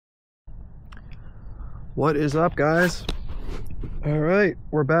What is up, guys? All right,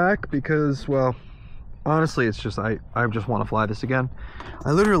 we're back because, well, honestly, it's just I just want to fly this again.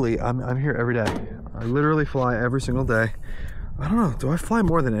 I'm here every day. I literally fly every single day. I don't know, do I fly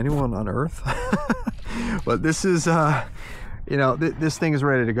more than anyone on earth? But this is you know, this thing is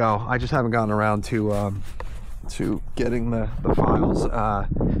ready to go. I just haven't gotten around to getting the files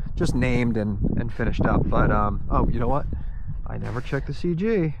just named and finished up. But oh, you know what, I never checked the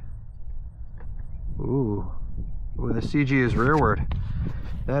CG. Ooh, the CG is rearward.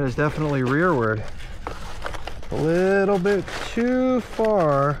 That is definitely rearward. A little bit too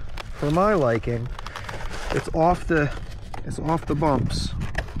far for my liking. It's off the bumps.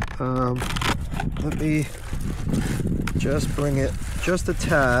 Let me just bring it just a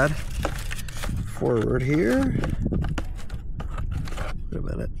tad forward here. Wait a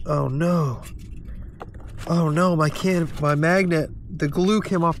minute. Oh no. Oh no, my magnet, the glue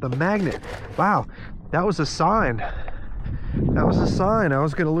came off the magnet. Wow, that was a sign. That was a sign I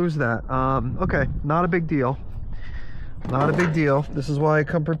was gonna lose that. Okay, not a big deal. Not a big deal. This is why I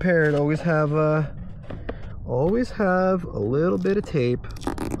come prepared. Always have a little bit of tape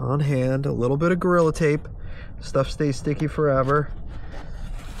on hand, a little bit of Gorilla Tape. Stuff stays sticky forever.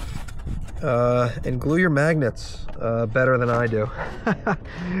 And glue your magnets better than I do.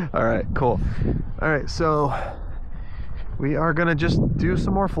 All right, cool. All right, so we are gonna just do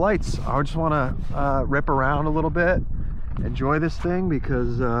some more flights. I just want to rip around a little bit, enjoy this thing,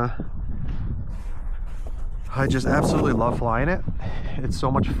 because I just absolutely love flying it. It's so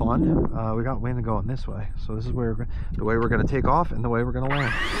much fun. We got wind going this way, so this is where the way we're gonna take off and the way we're gonna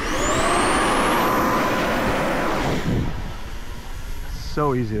land.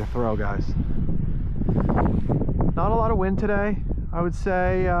 So easy to throw, guys. Not a lot of wind today. I would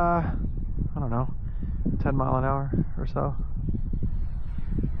say, I don't know, 10 mile an hour or so.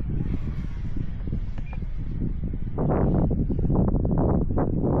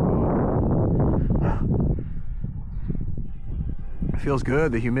 It feels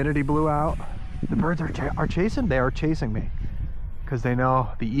good. The humidity blew out. The birds are chasing. They are chasing me because they know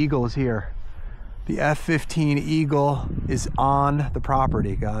the eagle is here. The F15 Eagle is on the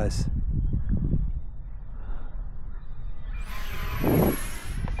property, guys.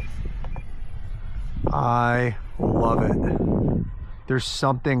 I love it. There's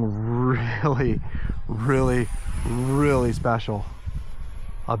something really, really, really special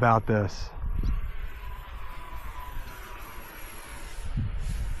about this.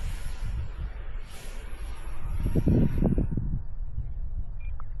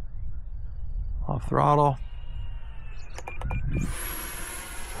 Off throttle.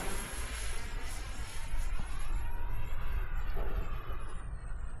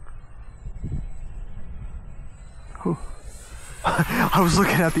 I was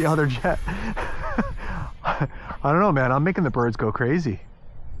looking at the other jet. I don't know, man. I'm making the birds go crazy.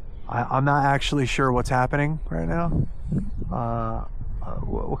 I'm not actually sure what's happening right now.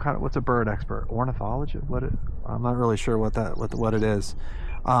 What's a bird expert? Ornithologist? I'm not really sure what it is.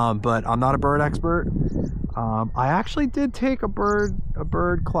 But I'm not a bird expert. I actually did take a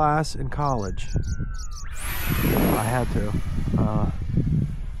bird class in college. I had to.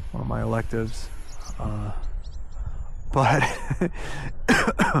 One of my electives. But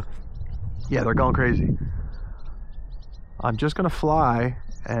yeah, they're going crazy. I'm just gonna fly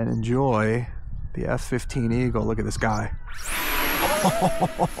and enjoy the F15 Eagle. Look at this guy.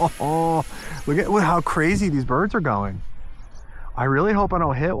 Look at how crazy these birds are going. I really hope I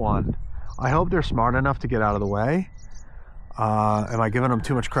don't hit one. I hope they're smart enough to get out of the way. Am I giving them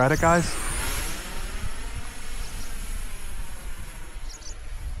too much credit, guys?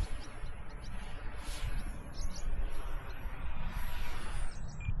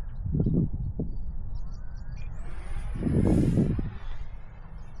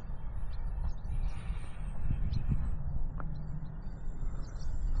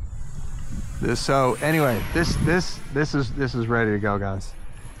 So anyway, this is ready to go, guys.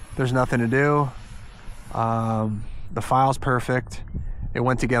 There's nothing to do. The file's perfect. It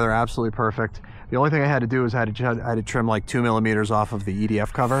went together absolutely perfect. The only thing I had to do is I had to trim like 2 millimeters off of the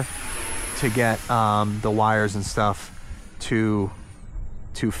EDF cover to get the wires and stuff to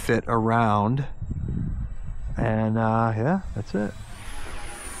fit around. And yeah, that's it.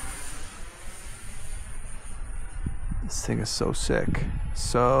 This thing is so sick.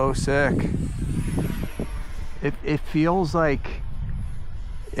 So sick. It feels like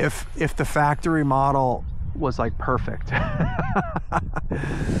if the factory model was like perfect.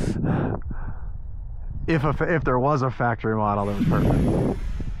 if there was a factory model that was perfect.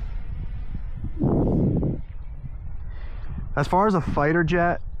 As far as a fighter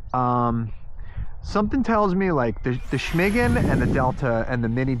jet, something tells me like the Schmigen and the Delta and the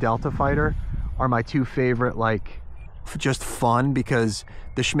Mini Delta Fighter are my two favorite, like just fun, because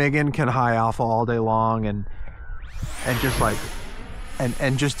the Schmigen can high alpha all day long and just like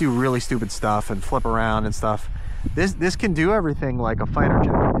and just do really stupid stuff and flip around and stuff. This can do everything like a fighter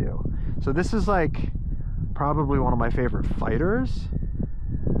jet can do. So this is like probably one of my favorite fighters.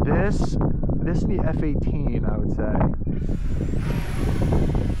 This and the F15, I would say.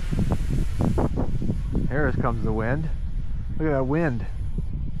 Here comes the wind. Look at that wind.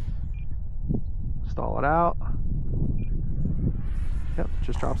 Stall it out. Yep,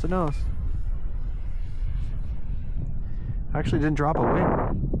 just drops the nose. Actually didn't drop a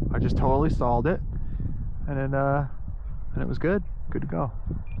wing. I just totally stalled it, and then it was good to go.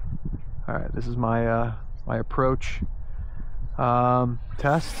 All right, this is my my approach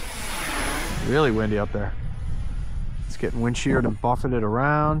test. Really windy up there. It's getting wind sheared and buffeted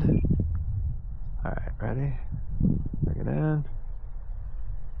around. All right, ready? Bring it in.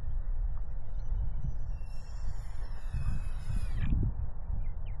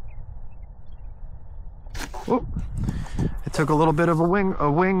 Whoop. It took a little bit of a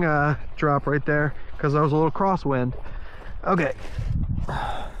wing drop right there because I was a little crosswind. Okay.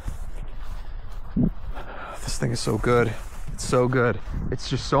 This thing is so good. It's so good. It's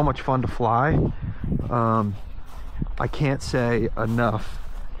just so much fun to fly. I can't say enough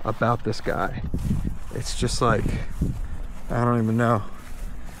about this guy. It's just like, I don't even know.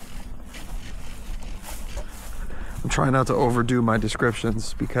 I'm trying not to overdo my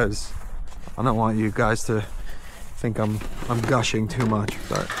descriptions because I don't want you guys to think I'm gushing too much.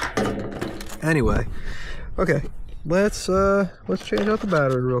 But anyway, okay, let's change out the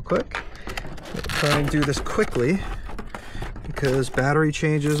battery real quick. Try and do this quickly because battery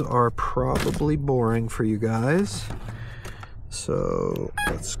changes are probably boring for you guys. So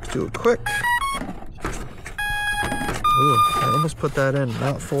let's do it quick. Ooh, I almost put that in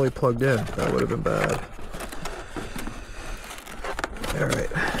not fully plugged in. That would have been bad. All right,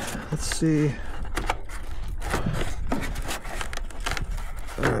 let's see.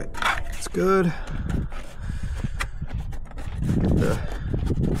 All right, it's good.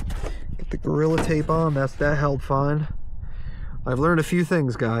 Get the Gorilla Tape on. That held fine. I've learned a few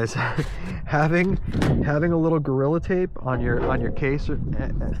things, guys. having a little Gorilla Tape on your case,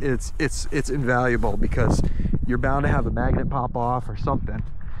 it's invaluable because you're bound to have a magnet pop off or something.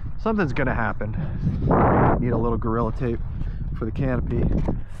 Something's gonna happen. You need a little Gorilla Tape for the canopy.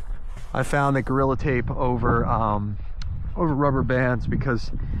 I found that Gorilla Tape over rubber bands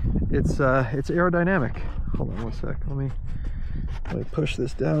because it's aerodynamic. Hold on one sec. Let me push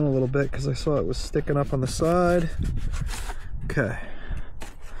this down a little bit because I saw it was sticking up on the side. Okay.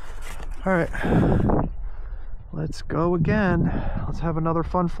 All right. Let's go again. Let's have another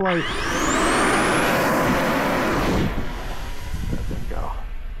fun flight. That didn't go.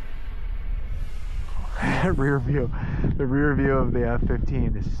 Rear view. The rear view of the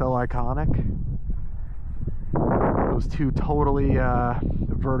F15 is so iconic. Those two totally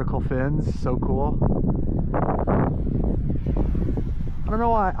vertical fins, so cool. I don't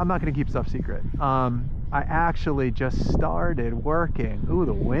know why. I'm not going to keep stuff secret. I actually just started working. Ooh,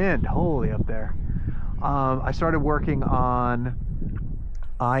 the wind, holy up there. I started working on,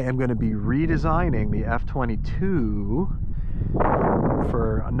 I am going to be redesigning the F-22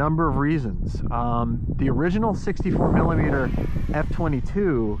 for a number of reasons. The original 64mm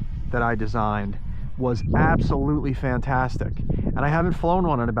F-22 that I designed was absolutely fantastic. And I haven't flown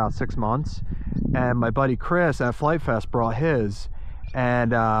one in about 6 months. And my buddy Chris at Flight Fest brought his.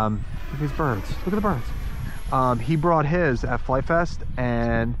 And look at these birds. Look at the birds. He brought his at Flight Fest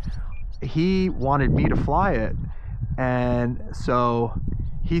and he wanted me to fly it. And so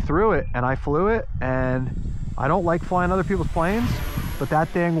he threw it and I flew it. And I don't like flying other people's planes, but that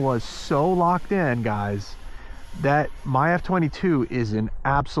thing was so locked in, guys, that my F-22 is an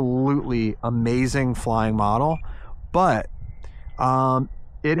absolutely amazing flying model. But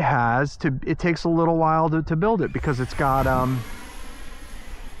it takes a little while to build it because it's got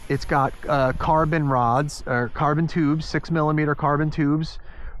carbon rods or carbon tubes, 6mm carbon tubes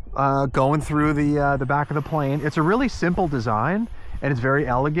going through the back of the plane. It's a really simple design and it's very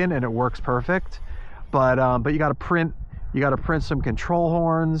elegant and it works perfect. But you got to print some control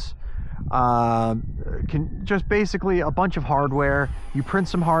horns, just basically a bunch of hardware. You print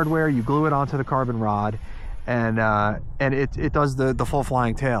some hardware, you glue it onto the carbon rod, and it does the full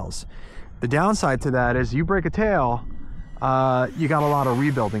flying tails. The downside to that is you break a tail, you got a lot of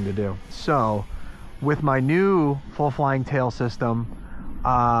rebuilding to do. So with my new full flying tail system,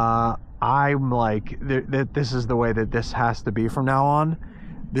 I'm like, this is the way that this has to be from now on.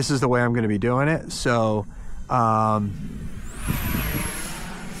 this is the way I'm going to be doing it. So go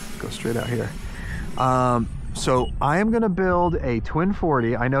straight out here. So I am going to build a twin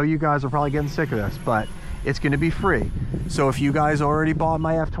 40. I know you guys are probably getting sick of this, but it's going to be free. So if you guys already bought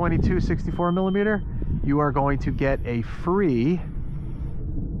my F22 64mm, you are going to get a free,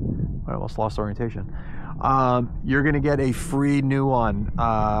 I almost lost orientation. You're going to get a free new one,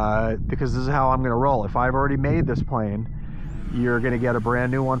 because this is how I'm going to roll. If I've already made this plane, you're going to get a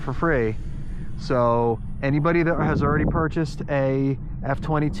brand new one for free. So anybody that has already purchased a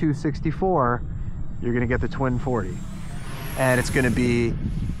F22 64, you're going to get the twin 40, and it's going to be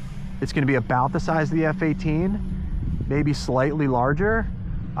about the size of the F18, maybe slightly larger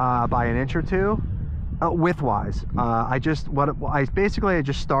by an inch or two, width-wise. I just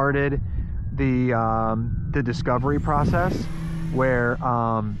started the discovery process where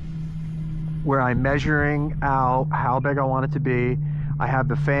I'm measuring out how big I want it to be. I have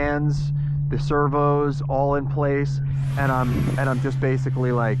the fans, the servos all in place, and I'm just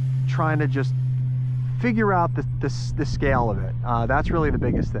basically like trying to just figure out the scale of it. That's really the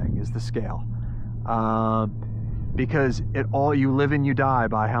biggest thing, is the scale, because you live and you die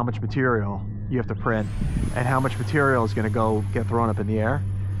by how much material you have to print and how much material is going to get thrown up in the air.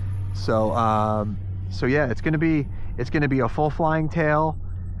 So yeah, it's going to be a full flying tail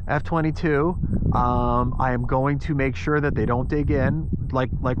F22. I am going to make sure that they don't dig in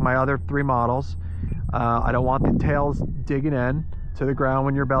like my other 3 models. I don't want the tails digging in to the ground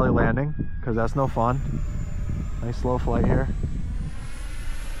when you're belly landing, because that's no fun. Nice slow flight here.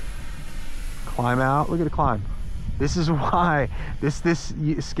 Climb out. Look at the climb. This is why this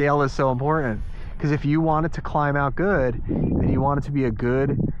scale is so important, because if you want it to climb out good and you want it to be a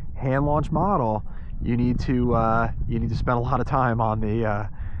good hand launch model, you need to spend a lot of time on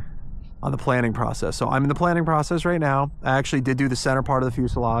the planning process. So I'm in the planning process right now. I actually did do the center part of the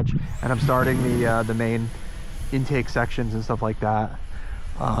fuselage, and I'm starting the main intake sections and stuff like that.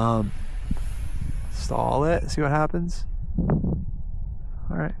 Install it, see what happens.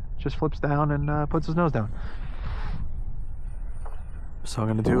 All right, just flips down and puts his nose down. So I'm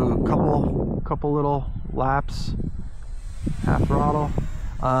gonna do a couple little laps, half throttle.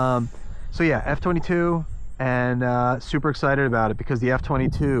 So yeah, F22, and super excited about it, because the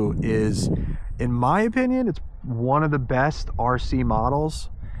F22 is, in my opinion, it's one of the best RC models.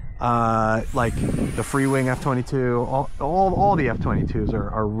 Like the free wing F22, all the F22s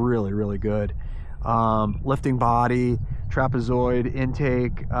are really, really good. Lifting body, trapezoid,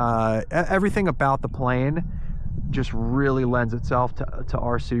 intake, everything about the plane just really lends itself to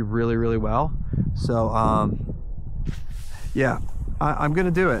RC really, really well. So yeah, I'm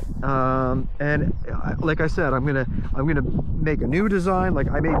gonna do it. And like I said, I'm gonna make a new design. Like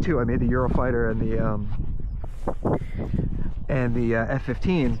I made 2. I made the Eurofighter and the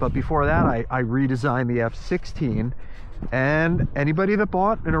F15, but before that I redesigned the F16, and anybody that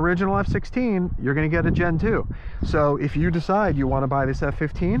bought an original F16, you're going to get a Gen 2. So if you decide you want to buy this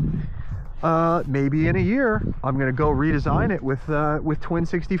F15, maybe in a year I'm going to go redesign it with twin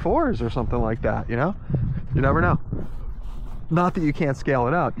 64s or something like that. You know, you never know. Not that you can't scale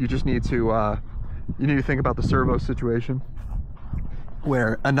it up, you just need to think about the servo situation,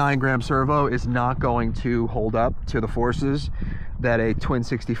 where a 9-gram servo is not going to hold up to the forces that a twin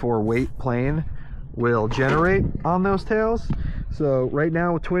 64 weight plane will generate on those tails. So right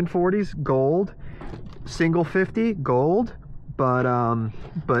now with twin 40s, gold, single 50, gold, but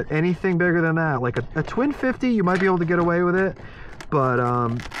anything bigger than that, like a twin 50, you might be able to get away with it, but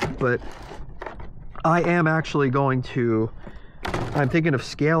I am actually going to, I'm thinking of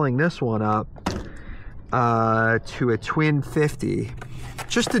scaling this one up to a twin 50,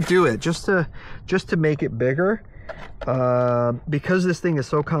 just to do it, just to make it bigger, because this thing is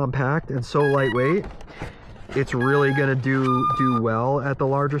so compact and so lightweight. It's really gonna do well at the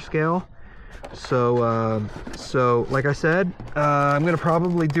larger scale. So like I said, I'm gonna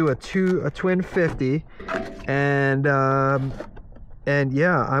probably do a twin 50, and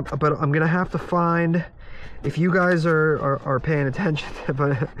yeah, but I'm gonna have to find, if you guys are paying attention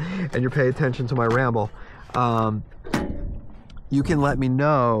and you're paying attention to my ramble, you can let me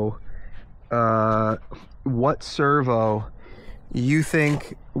know what servo you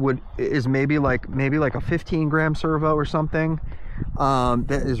think is maybe like a 15-gram servo or something,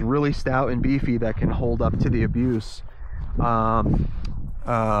 that is really stout and beefy, that can hold up to the abuse. A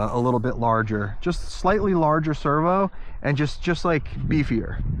little bit larger, just slightly larger servo, and just like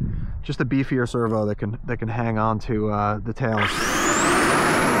beefier, just a beefier servo that can hang on to the tails.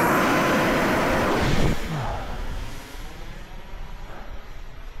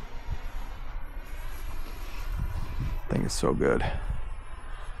 Thing is so good.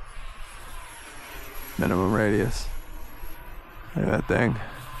 minimum radius. Look at that thing.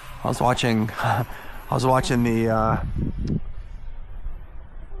 I was watching the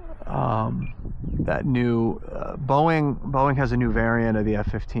that new Boeing has a new variant of the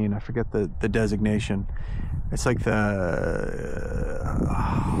F15. I forget the designation. It's like the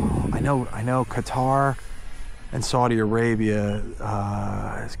I know Qatar and Saudi Arabia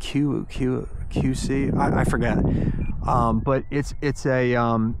is QC. I forget. But it's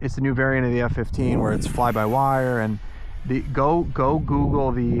the new variant of the F15 where it's fly-by-wire, and go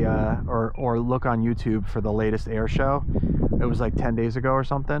Google the or look on YouTube for the latest air show. It was like 10 days ago or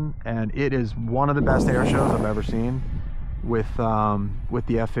something, and it is one of the best air shows I've ever seen with the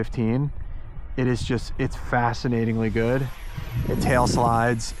F15. It is it's fascinatingly good. It tail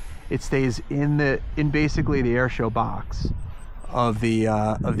slides. It stays in basically the air show box of the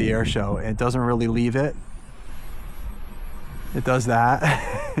air show, and it doesn't really leave it. It does that.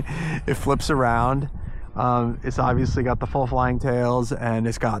 It flips around. It's obviously got the full flying tails, and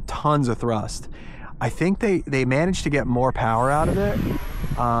it's got tons of thrust. I think they managed to get more power out of it.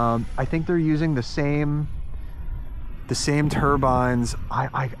 I think they're using the same turbines.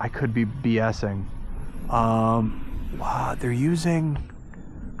 I could be BSing. They're using,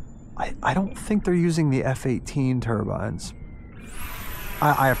 I don't think they're using the F18 turbines.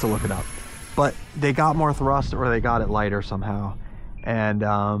 I have to look it up. But they got more thrust, or they got it lighter somehow, and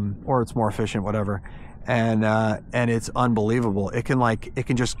or it's more efficient, whatever. And it's unbelievable. It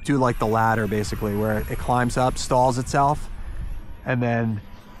can just do like the ladder basically, where it climbs up, stalls itself, and then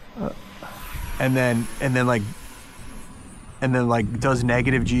does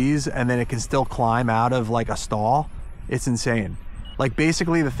negative G's, and then it can still climb out of like a stall. It's insane. Like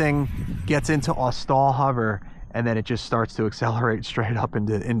basically the thing gets into a stall hover, and then it just starts to accelerate straight up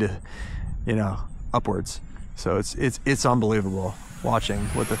into upwards. So it's unbelievable watching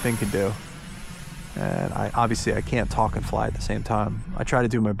what the thing can do. And I can't talk and fly at the same time. I try to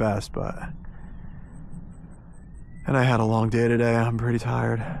do my best, and I had a long day today. I'm pretty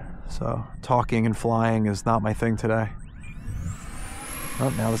tired, so talking and flying is not my thing today. Oh,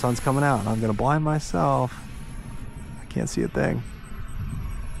 now the sun's coming out, and I'm gonna blind myself. I can't see a thing.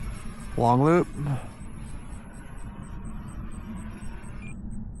 Long loop.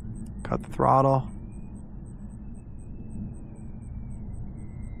 Cut the throttle.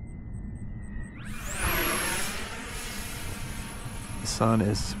 The sun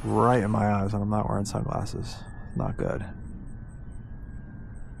is right in my eyes, and I'm not wearing sunglasses. Not good.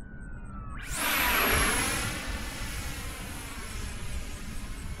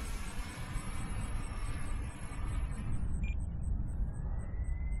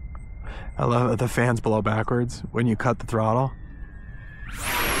 I love that the fans blow backwards when you cut the throttle.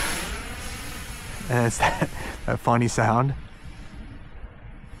 And it's that funny sound.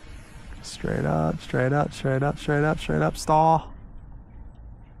 Straight up, straight up, straight up, straight up, straight up, stall.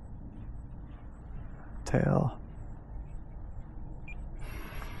 Tail.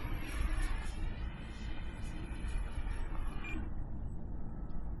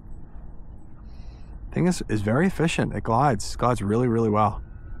 Thing is very efficient. It glides really, really well.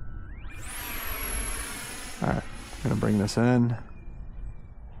 All right, I'm gonna bring this in.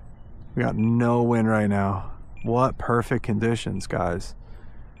 We got no wind right now. What perfect conditions, guys.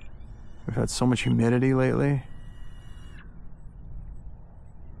 We've had so much humidity lately.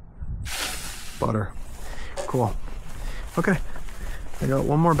 Butter. Cool. Okay, I got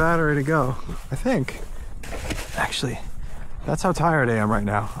one more battery to go, I think. Actually, that's how tired I am right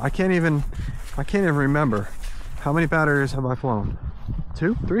now. I can't even remember. How many batteries have I flown?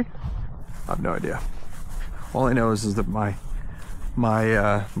 2? 3? I have no idea. All I know is that my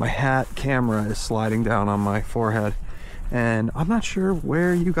hat camera is sliding down on my forehead, and I'm not sure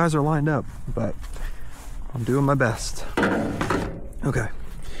where you guys are lined up, but I'm doing my best. Okay,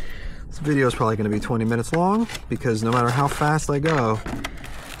 this video is probably going to be 20 minutes long, because no matter how fast I go,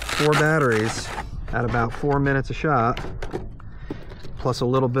 4 batteries at about 4 minutes a shot, plus a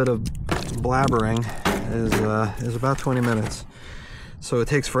little bit of blabbering, is about 20 minutes. So it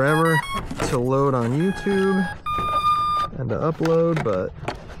takes forever to load on YouTube and to upload, but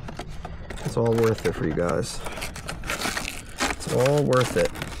it's all worth it for you guys. It's all worth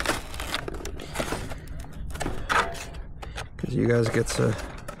it. Because you guys get to,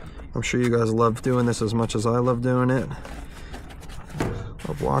 I'm sure you guys love doing this as much as I love doing it.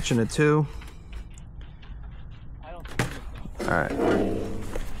 Love watching it too. Alright.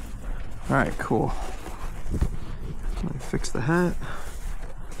 Alright, cool. Let me fix the hat.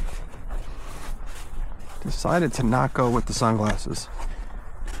 Decided to not go with the sunglasses.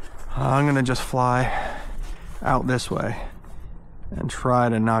 I'm gonna just fly out this way and try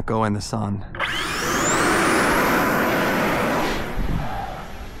to not go in the sun.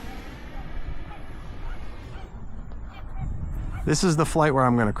 This is the flight where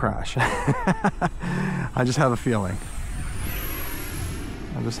I'm gonna crash. I just have a feeling.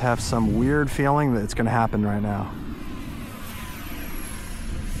 I just have some weird feeling that it's gonna happen right now.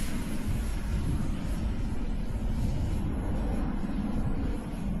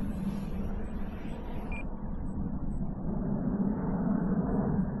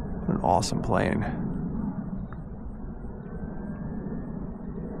 What an awesome plane.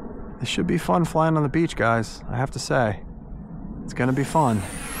 This should be fun flying on the beach, guys. I have to say. It's gonna be fun.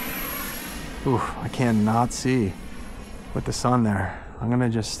 Ooh, I cannot see with the sun there. I'm gonna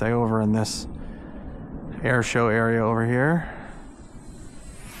just stay over in this air show area over here.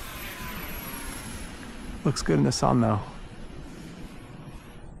 Looks good in the sun though.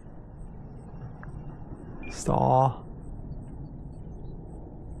 Stall.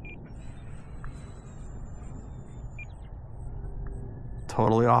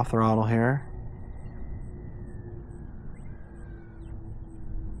 Totally off throttle here.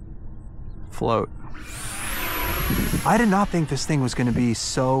 Float. I did not think this thing was going to be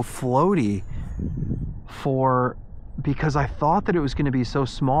so floaty because I thought that it was going to be so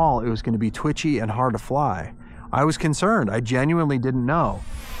small, it was going to be twitchy and hard to fly. I was concerned. I genuinely didn't know.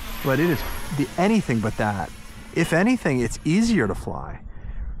 But it is anything but that. If anything, it's easier to fly.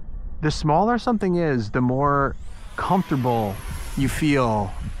 The smaller something is, the more comfortable you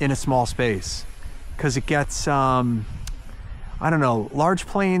feel in a small space. Because it gets, I don't know, large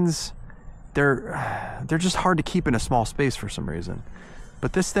planes, they're just hard to keep in a small space for some reason.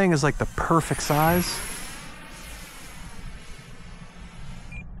 But this thing is like the perfect size.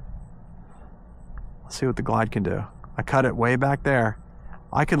 Let's see what the glide can do. I cut it way back there.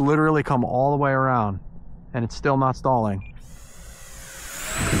 I could literally come all the way around and it's still not stalling.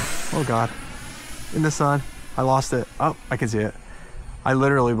 Oh God, in the sun. I lost it. Oh, I can see it. I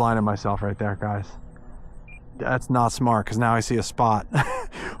literally blinded myself right there, guys. That's not smart because now I see a spot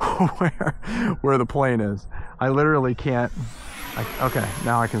where the plane is. I literally can't. Okay,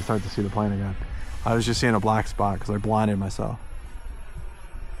 now I can start to see the plane again. I was just seeing a black spot because I blinded myself.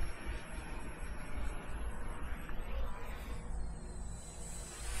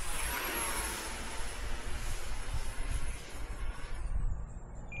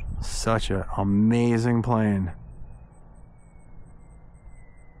 Such an amazing plane.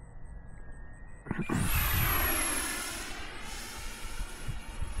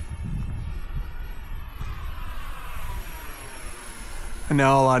 I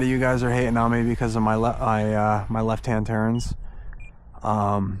know a lot of you guys are hating on me because of my my left-hand turns,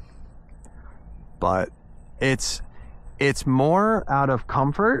 but it's more out of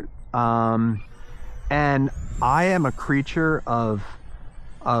comfort, and I am a creature of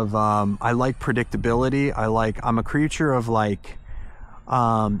I like predictability. I'm a creature of like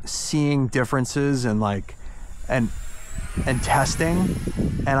seeing differences and and testing,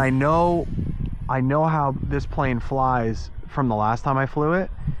 and I know how this plane flies from the last time I flew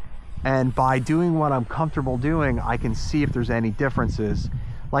it, and by doing what I'm comfortable doing, I can see if there's any differences.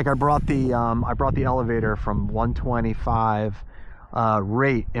 Like I brought the elevator from 125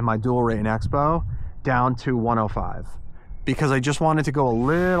 rate in my dual rate in Expo down to 105 because I just wanted to go a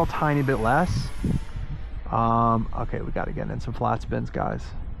little tiny bit less. Okay, we got to get in some flat spins, guys.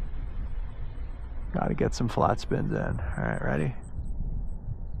 Got to get some flat spins in. All right, ready?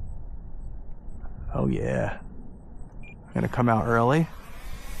 Oh yeah. I'm gonna come out early.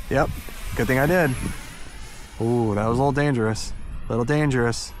 Yep, good thing I did. Ooh, that was a little dangerous. A little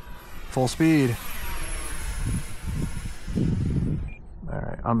dangerous. Full speed. All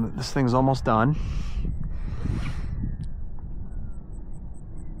right, this thing's almost done.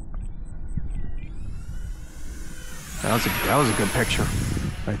 That was a good picture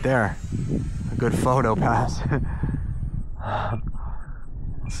right there. A good photo pass.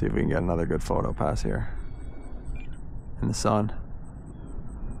 Let's see if we can get another good photo pass here. In the sun.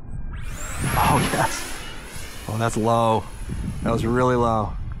 Oh yes. Oh, that's low. That was really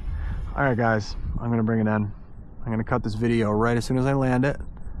low. All right, guys, I'm gonna bring it in. I'm gonna cut this video right as soon as I land it.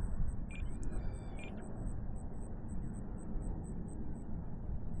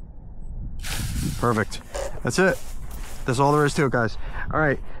 Perfect. That's it. That's all there is to it, guys. All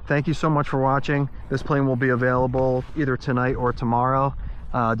right, thank you so much for watching. This plane will be available either tonight or tomorrow,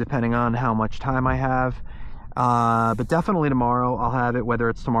 depending on how much time I have. But definitely tomorrow I'll have it, whether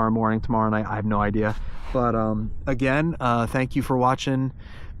it's tomorrow morning, tomorrow night, I have no idea. But again, thank you for watching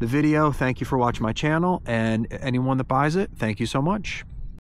the video. Thank you for watching my channel, and anyone that buys it, thank you so much.